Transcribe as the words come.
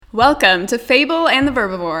Welcome to Fable and the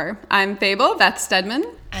Verbivore. I'm Fable, Beth Stedman.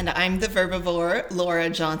 And I'm the Verbivore, Laura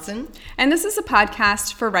Johnson. And this is a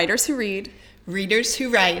podcast for writers who read, readers who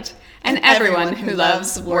write, and everyone who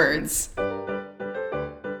loves words.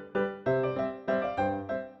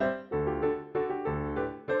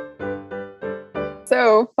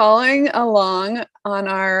 So, following along on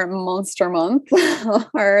our Monster Month,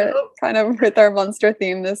 kind of with our monster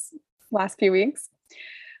theme this last few weeks,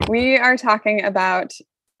 we are talking about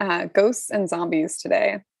ghosts and zombies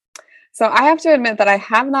today. So I have to admit that I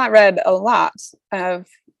have not read a lot of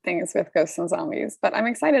things with ghosts and zombies, but I'm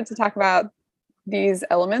excited to talk about these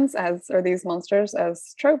elements or these monsters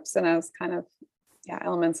as tropes and as kind of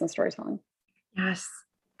elements in storytelling. Yes.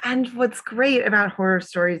 And what's great about horror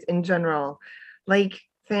stories in general, like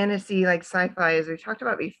fantasy, like sci-fi, as we talked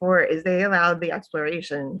about before, is they allowed the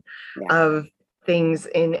exploration of things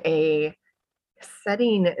in a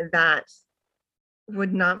setting that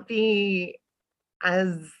would not be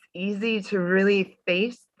as easy to really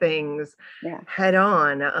face things head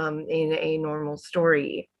on in a normal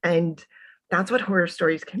story. And that's what horror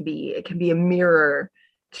stories can be. It can be a mirror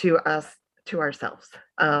to us, to ourselves.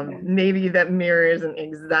 Maybe that mirror isn't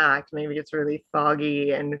exact, maybe it's really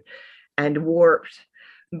foggy and warped,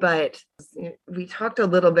 but we talked a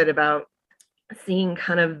little bit about seeing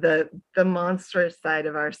kind of the monstrous side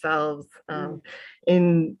of ourselves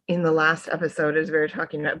in the last episode, as we were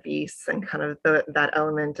talking about beasts and kind of that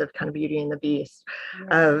element of kind of Beauty and the Beast,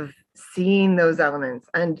 of seeing those elements.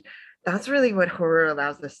 And that's really what horror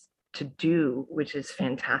allows us to do, which is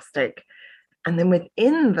fantastic. And then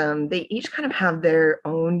within them, they each kind of have their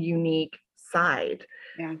own unique side.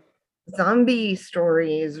 Zombie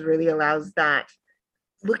stories really allows that,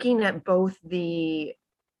 looking at both the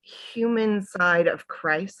human side of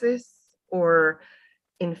crisis or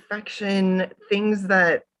infection, things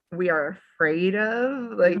that we are afraid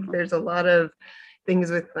of. Like there's a lot of things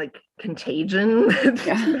with like contagion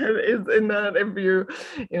that is in that. If you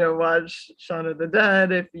watch Shaun of the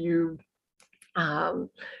Dead, if you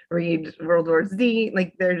read World War Z,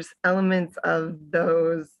 like there's elements of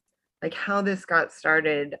those, like how this got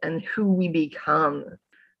started and who we become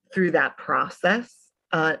through that process.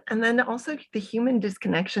 And then also the human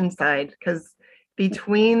disconnection side, because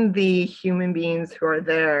between the human beings who are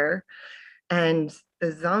there and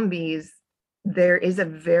the zombies, there is a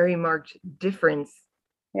very marked difference.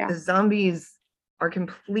 The zombies are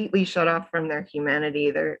completely shut off from their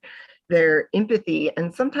humanity, their empathy,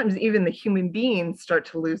 and sometimes even the human beings start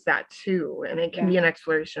to lose that too. And it can be an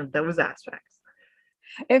exploration of those aspects.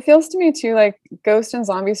 It feels to me too like ghost and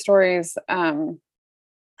zombie stories,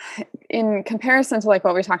 in comparison to like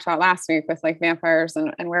what we talked about last week with like vampires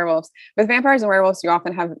and werewolves. With vampires and werewolves, you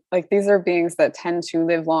often have like, these are beings that tend to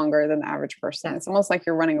live longer than the average person. It's almost like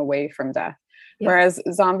you're running away from death. Whereas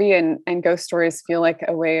zombie and ghost stories feel like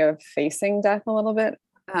a way of facing death a little bit.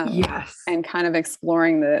 And kind of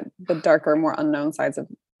exploring the darker, more unknown sides of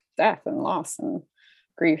death and loss and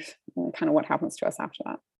grief and kind of what happens to us after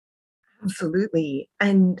that. Absolutely.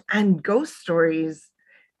 And ghost stories,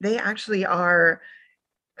 they actually are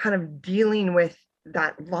kind of dealing with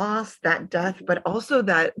that loss, that death, but also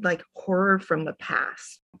that like horror from the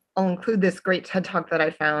past. I'll include this great TED Talk that I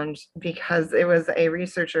found because it was a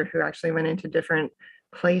researcher who actually went into different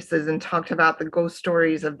places and talked about the ghost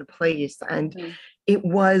stories of the place. And it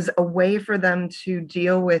was a way for them to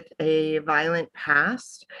deal with a violent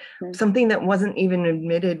past, something that wasn't even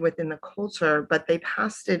admitted within the culture, but they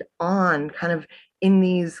passed it on kind of in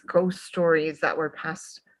these ghost stories that were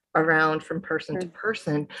passed around from person to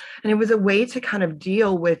person. And it was a way to kind of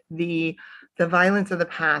deal with the violence of the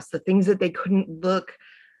past, the things that they couldn't look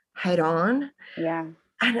head on.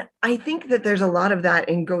 And I think that there's a lot of that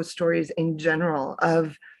in ghost stories in general,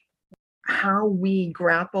 of how we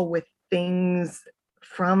grapple with things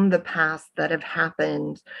from the past that have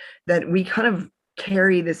happened, that we kind of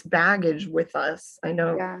carry this baggage with us. I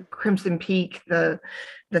know Crimson Peak, the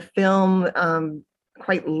film,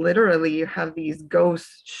 quite literally, you have these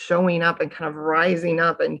ghosts showing up and kind of rising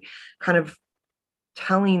up and kind of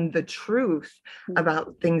telling the truth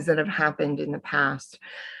about things that have happened in the past.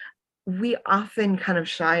 We often kind of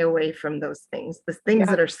shy away from those things, the things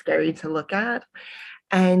that are scary to look at,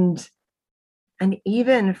 and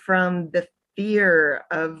even from the fear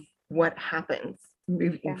of what happens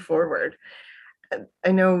moving forward.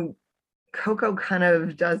 I know Coco kind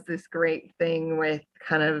of does this great thing with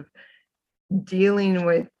kind of dealing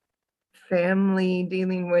with family,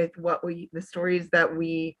 dealing with the stories that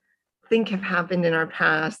we think have happened in our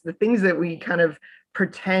past, the things that we kind of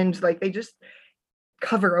pretend like they just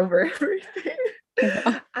cover over everything.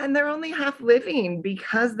 And they're only half living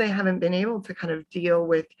because they haven't been able to kind of deal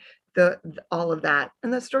with all of that.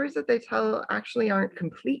 And the stories that they tell actually aren't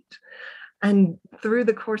complete. And through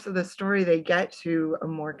the course of the story, they get to a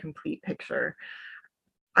more complete picture.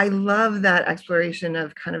 I love that exploration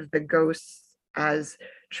of kind of the ghosts as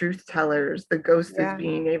truth tellers, the ghost as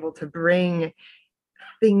being able to bring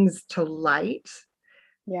things to light.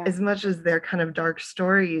 As much as they're kind of dark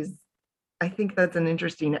stories, I think that's an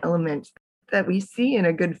interesting element that we see in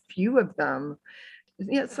a good few of them.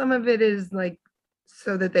 Yeah, some of it is like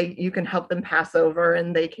so that you can help them pass over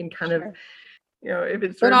and they can kind of, if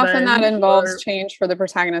it's but often that involves change for the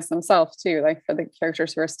protagonists themselves too, like for the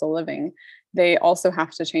characters who are still living. They also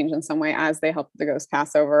have to change in some way as they help the ghost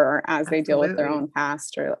pass over or as they deal with their own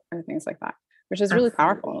past or things like that, which is really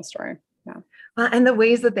powerful in the story. And the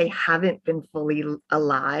ways that they haven't been fully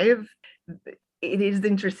alive, it is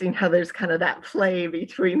interesting how there's kind of that play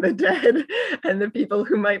between the dead and the people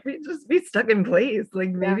who might just be stuck in place. Like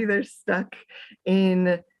maybe they're stuck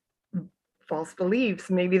in false beliefs.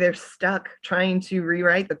 Maybe they're stuck trying to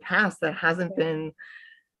rewrite the past that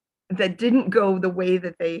didn't go the way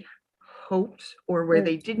that they hoped, or where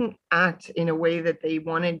they didn't act in a way that they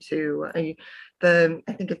wanted to. I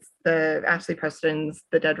think it's the Ashley Preston's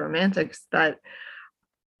The Dead Romantics that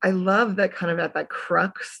I love, that kind of at that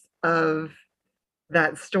crux of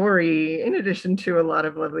that story, in addition to a lot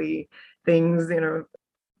of lovely things,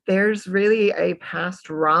 there's really a past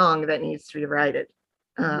wrong that needs to be righted.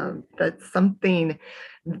 That's something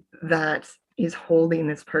that is holding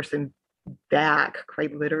this person back,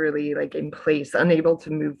 quite literally, like in place, unable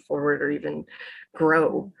to move forward or even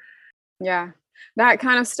grow. Yeah, that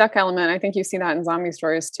kind of stuck element, I think you see that in zombie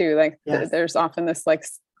stories too. Like there's often this like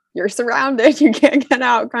you're surrounded, you can't get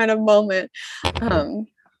out kind of moment.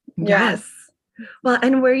 Yes. Well,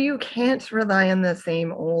 and where you can't rely on the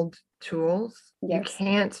same old tools, you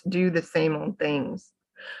can't do the same old things.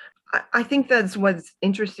 I think that's what's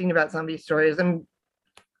interesting about zombie stories.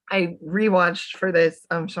 I rewatched for this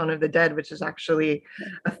Shaun of the Dead, which is actually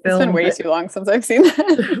a film. It's been way too long since I've seen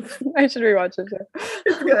that. I should rewatch it too.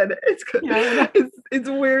 It's good. It's good. Yeah, it's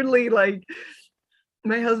weirdly like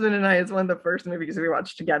my husband and I, it's one of the first movies we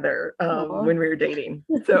watched together when we were dating.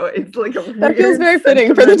 So it's like that feels very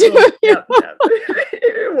fitting for the two of you.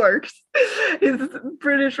 It works. It's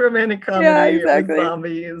British romantic comedy with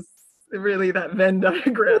zombies. Really, that Venn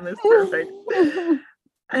diagram is perfect.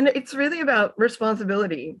 And it's really about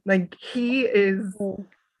responsibility. Like he is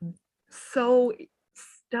so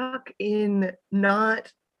stuck in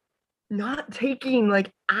not taking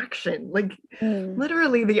like action. Like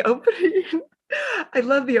literally the opening. I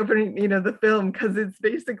love the opening, the film, because it's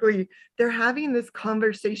basically they're having this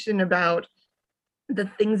conversation about the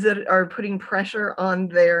things that are putting pressure on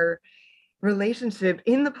their relationship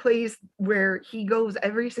in the place where he goes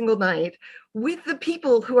every single night with the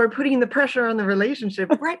people who are putting the pressure on the relationship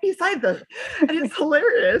right beside them. And it's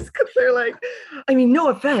hilarious because they're like, I mean, no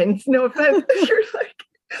offense. You're like,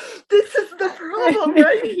 this is the problem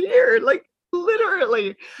right here. Like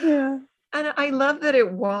literally. Yeah. And I love that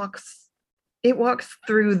it walks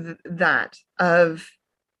through that of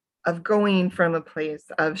going from a place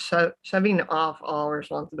of shoving off all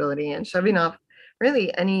responsibility and shoving off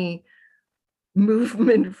really any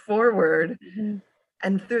movement forward.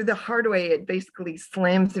 And through the hard way, it basically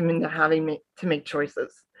slams him into having to make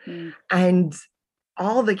choices. And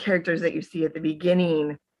all the characters that you see at the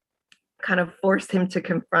beginning kind of force him to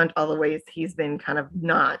confront all the ways he's been kind of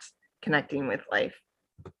not connecting with life.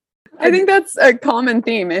 I think that's a common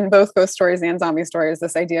theme in both ghost stories and zombie stories,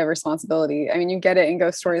 this idea of responsibility. I mean, you get it in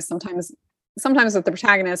ghost stories sometimes with the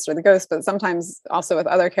protagonist or the ghost, but sometimes also with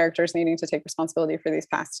other characters needing to take responsibility for these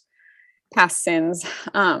past sins.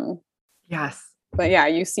 Yes. But yeah,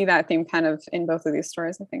 you see that theme kind of in both of these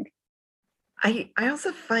stories, I think. I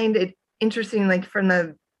also find it interesting, like from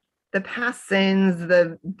the past sins,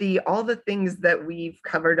 the all the things that we've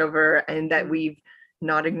covered over and that we've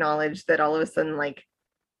not acknowledged, that all of a sudden like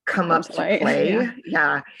come up to play.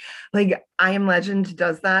 Yeah. Like I Am Legend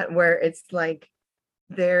does that, where it's like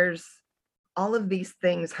there's all of these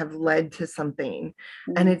things have led to something,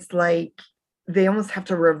 and it's like they almost have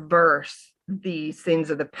to reverse the sins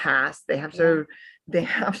of the past. They have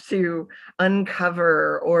to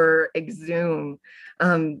uncover or exhume.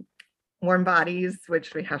 Warm Bodies,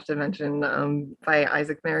 which we have to mention, by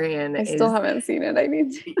Isaac Marion. I still haven't seen it. I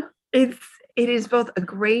need to. It is both a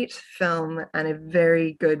great film and a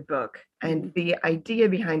very good book. And the idea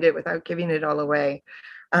behind it, without giving it all away,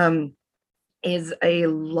 is a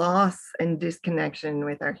loss and disconnection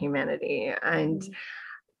with our humanity. And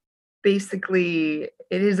basically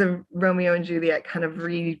it is a Romeo and Juliet kind of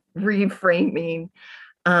reframing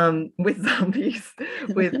with zombies.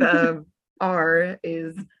 With R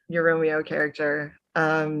is your Romeo character,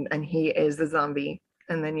 and he is a zombie,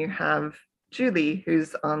 and then you have Julie,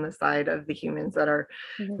 who's on the side of the humans that are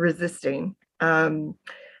resisting, and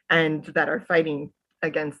that are fighting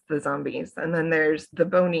against the zombies. And then there's the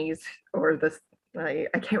Bonies, or the I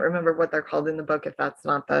can't remember what they're called in the book, if that's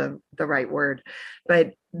not the right word,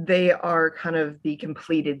 but they are kind of the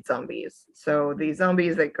completed zombies. So the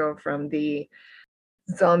zombies that go from the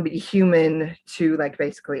zombie human to like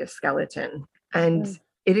basically a skeleton. And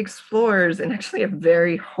it explores in actually a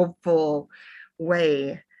very hopeful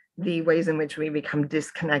way the ways in which we become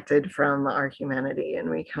disconnected from our humanity, and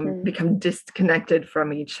we become disconnected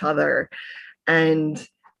from each other. And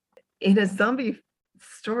in a zombie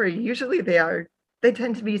story, usually they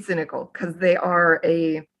tend to be cynical, because they are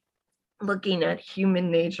looking at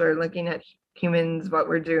human nature, looking at humans, what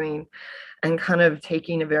we're doing, and kind of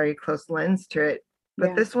taking a very close lens to it.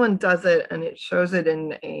 But this one does it, and it shows it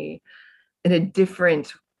in a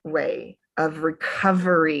different way of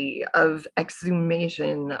recovery, of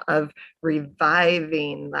exhumation, of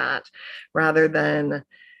reviving that, rather than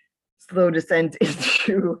slow descent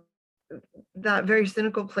into that very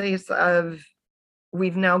cynical place of,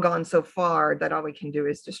 we've now gone so far that all we can do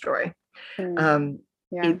is destroy. It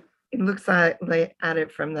looks at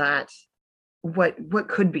it from that, what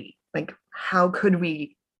could be, like, how could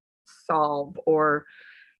we solve or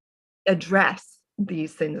address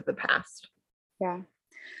these sins of the past?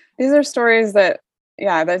 These are stories that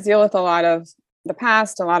deal with a lot of the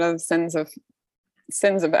past, a lot of sins of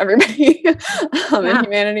everybody in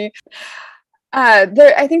humanity.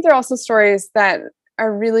 I think they're also stories that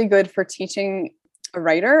are really good for teaching a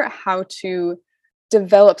writer how to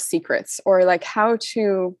develop secrets, or like how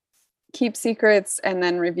to keep secrets and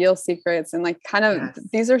then reveal secrets, and like kind of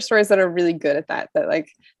these are stories that are really good at that like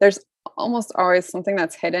there's almost always something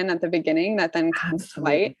that's hidden at the beginning that then comes to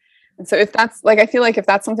light. And so if that's like, I feel like if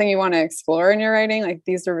that's something you want to explore in your writing, like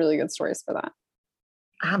these are really good stories for that.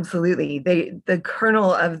 Absolutely. The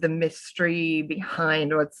kernel of the mystery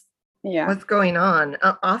behind what's going on,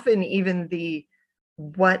 often even the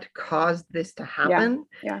what caused this to happen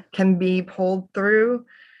can be pulled through.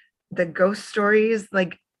 The ghost stories,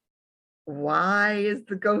 like, why is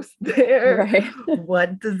the ghost there?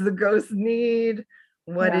 What does the ghost need?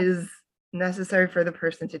 What is necessary for the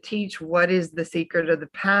person to teach? What is the secret of the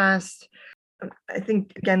past? I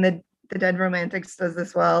think, again, the Dead Romantics does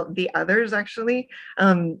this well. The Others, actually,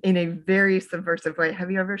 in a very subversive way. Have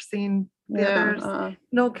you ever seen The Others?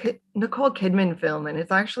 Nicole Kidman film, and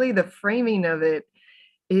it's actually, the framing of it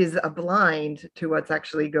is a blind to what's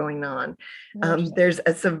actually going on. There's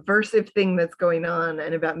a subversive thing that's going on,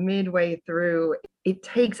 and about midway through, it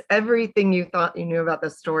takes everything you thought you knew about the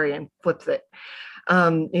story and flips it.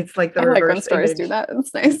 It's like the reverse when stories do that.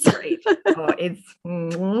 It's nice.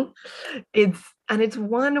 It's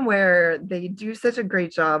one where they do such a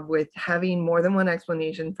great job with having more than one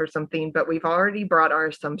explanation for something, but we've already brought our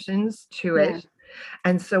assumptions to it.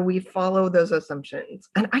 And so we follow those assumptions.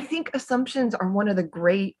 And I think assumptions are one of the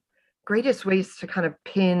greatest ways to kind of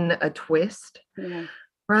pin a twist,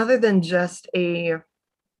 rather than just a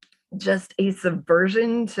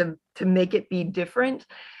subversion to make it be different.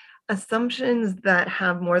 Assumptions that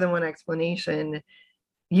have more than one explanation,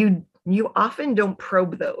 you often don't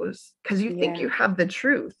probe those, because you think you have the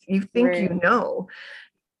truth. You think you know.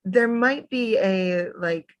 There might be a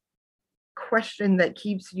question that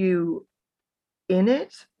keeps you in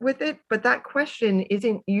it with it, but that question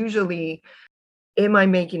isn't usually, am I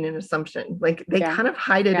making an assumption? Like, they kind of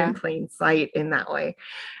hide it in plain sight in that way.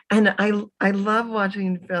 And I love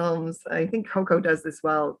watching films. I think Coco does this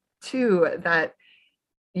well too, that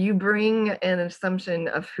you bring an assumption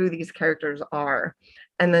of who these characters are,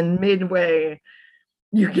 and then midway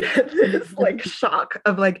you get this like shock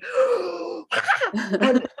of like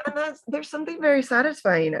and there's something very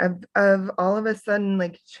satisfying of all of a sudden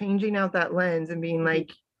like changing out that lens and being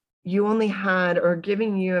like, you only had, or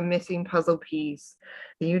giving you a missing puzzle piece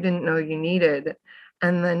that you didn't know you needed,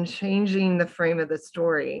 and then changing the frame of the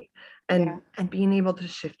story and being able to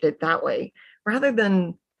shift it that way, rather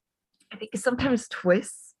than, I think sometimes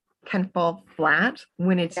twists can fall flat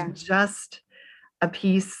when it's just a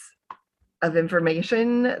piece of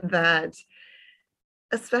information that,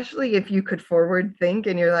 especially if you could forward think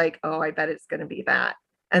and you're like, oh, I bet it's going to be that.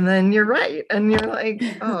 And then you're right. And you're like,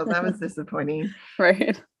 oh, that was disappointing.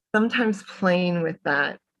 Right. Sometimes playing with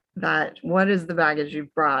that what is the baggage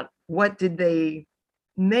you've brought? What did they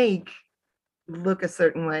make look a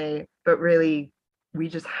certain way, but really we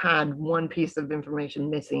just had one piece of information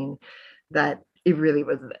missing, that it really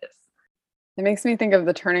was this. It makes me think of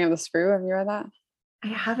The Turning of the Screw. Have you read that? I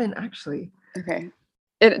haven't actually. Okay.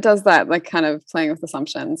 It does that, like kind of playing with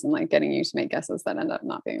assumptions and like getting you to make guesses that end up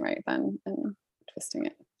not being right then and twisting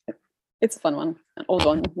it. It's a fun one, an old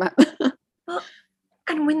one. Well,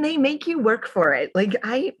 and when they make you work for it, like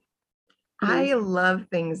I love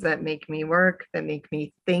things that make me work, that make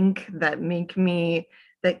me think, that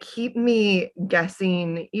keep me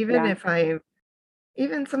guessing, even Yeah. if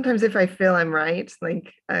even sometimes if I feel I'm right.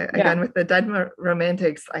 Like Yeah. again, with the Dead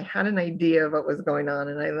Romantics, I had an idea of what was going on,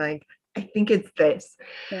 and I think it's this.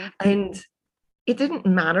 Yeah. And it didn't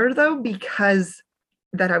matter though, because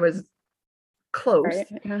that I was close Right.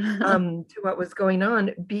 to what was going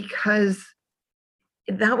on, because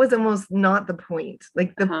that was almost not the point.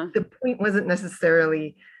 Like the point wasn't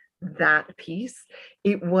necessarily that piece.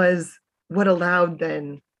 It was what allowed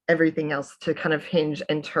then everything else to kind of hinge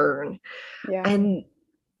and turn. Yeah. And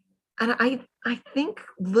I think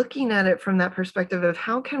looking at it from that perspective of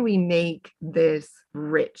how can we make this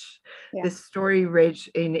rich, Yeah. this story rich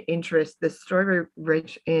in interest, this story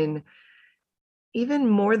rich in even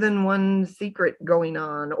more than one secret going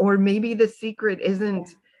on, or maybe the secret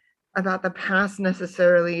isn't about the past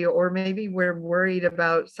necessarily, or maybe we're worried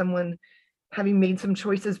about someone having made some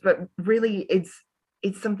choices, but really it's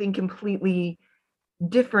something completely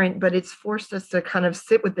different, but it's forced us to kind of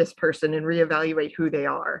sit with this person and reevaluate who they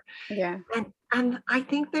are. Yeah. And I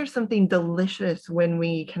think there's something delicious when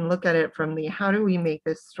we can look at it from the how do we make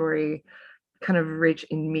this story kind of rich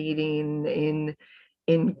in meaning,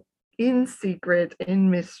 in secret, in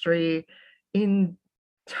mystery, in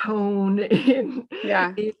tone, in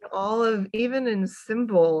all of, even in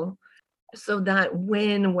symbol, so that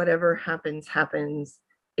when whatever happens,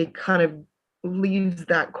 it kind of leaves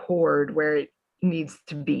that chord where it needs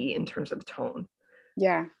to be in terms of tone.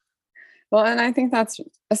 Yeah. Well, and I think that's,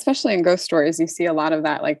 especially in ghost stories, you see a lot of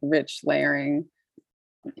that like rich layering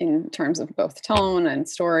in terms of both tone and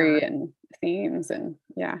story and themes. And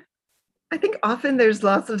I think often there's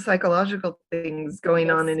lots of psychological things going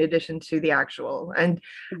on in addition to the actual, and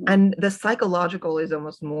the psychological is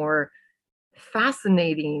almost more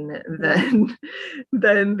fascinating than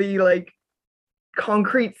the like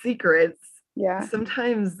concrete secrets.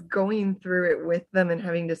 Sometimes going through it with them and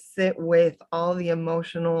having to sit with all the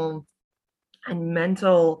emotional and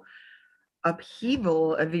mental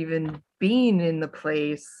upheaval of even being in the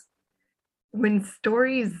place, when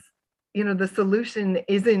stories, the solution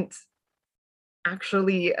isn't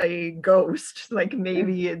actually a ghost, like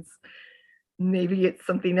maybe it's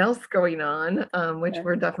something else going on, which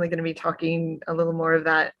we're definitely going to be talking a little more of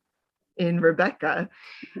that in Rebecca.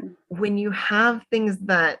 When you have things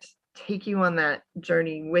that take you on that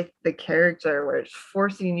journey with the character, where it's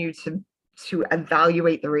forcing you to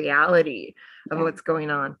evaluate the reality of what's going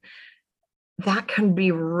on, that can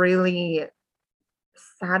be really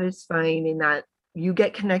satisfying in that you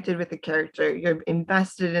get connected with the character, you're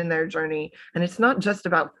invested in their journey, and it's not just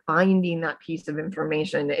about finding that piece of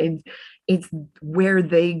information, it's where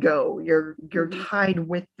they go. You're tied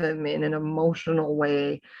with them in an emotional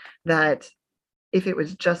way that if it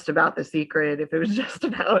was just about the secret, if it was just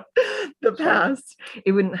about the past,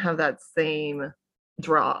 it wouldn't have that same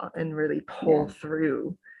draw and really pull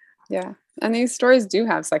through. Yeah. And these stories do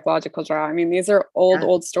have psychological draw. I mean, these are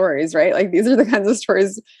old stories, right? Like these are the kinds of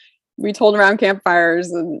stories we told around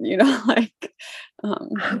campfires and, like.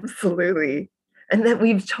 Absolutely. And that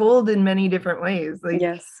we've told in many different ways. Like,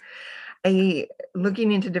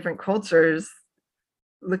 looking into different cultures,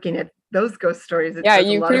 looking at those ghost stories.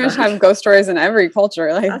 You pretty much have ghost stories in every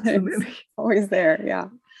culture. Like, absolutely. It's always there. Yeah.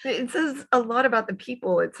 It says a lot about the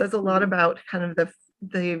people. It says a lot about kind of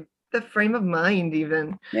the frame of mind,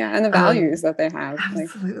 even. Yeah. And the values that they have.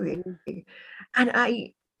 Absolutely. And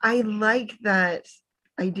I like that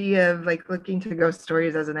idea of like looking to ghost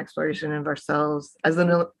stories as an exploration of ourselves, as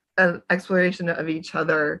an exploration of each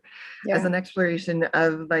other, as an exploration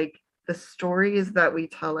of like the stories that we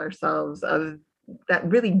tell ourselves, of that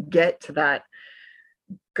really get to that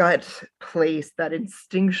gut place, that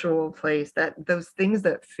instinctual place, that those things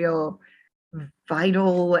that feel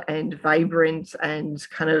vital and vibrant and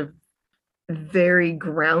kind of very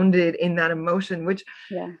grounded in that emotion, which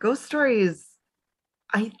ghost stories,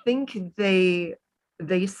 I think they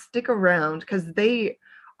stick around because they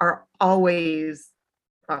are always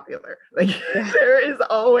popular. Like there is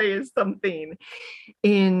always something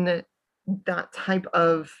in that type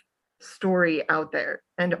of story out there.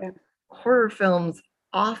 And horror films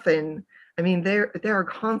often, I mean, they are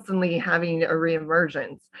constantly having a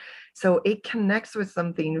reemergence. So it connects with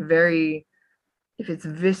something very it's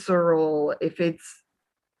visceral, if it's,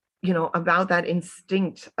 about that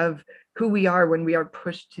instinct of who we are when we are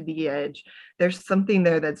pushed to the edge. There's something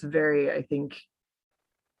there that's very, I think,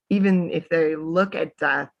 even if they look at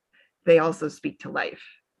death, they also speak to life.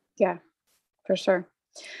 Yeah, for sure.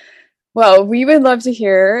 Well, we would love to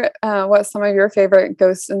hear what some of your favorite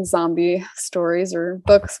ghost and zombie stories or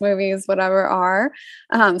books, movies, whatever are.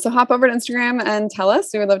 So hop over to Instagram and tell us.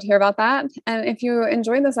 We would love to hear about that. And if you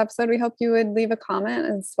enjoyed this episode, we hope you would leave a comment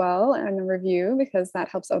as well and a review, because that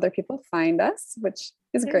helps other people find us, which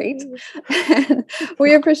is great. And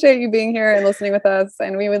we appreciate you being here and listening with us.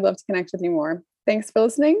 And we would love to connect with you more. Thanks for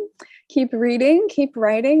listening. Keep reading, keep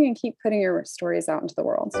writing, and keep putting your stories out into the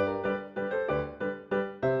world.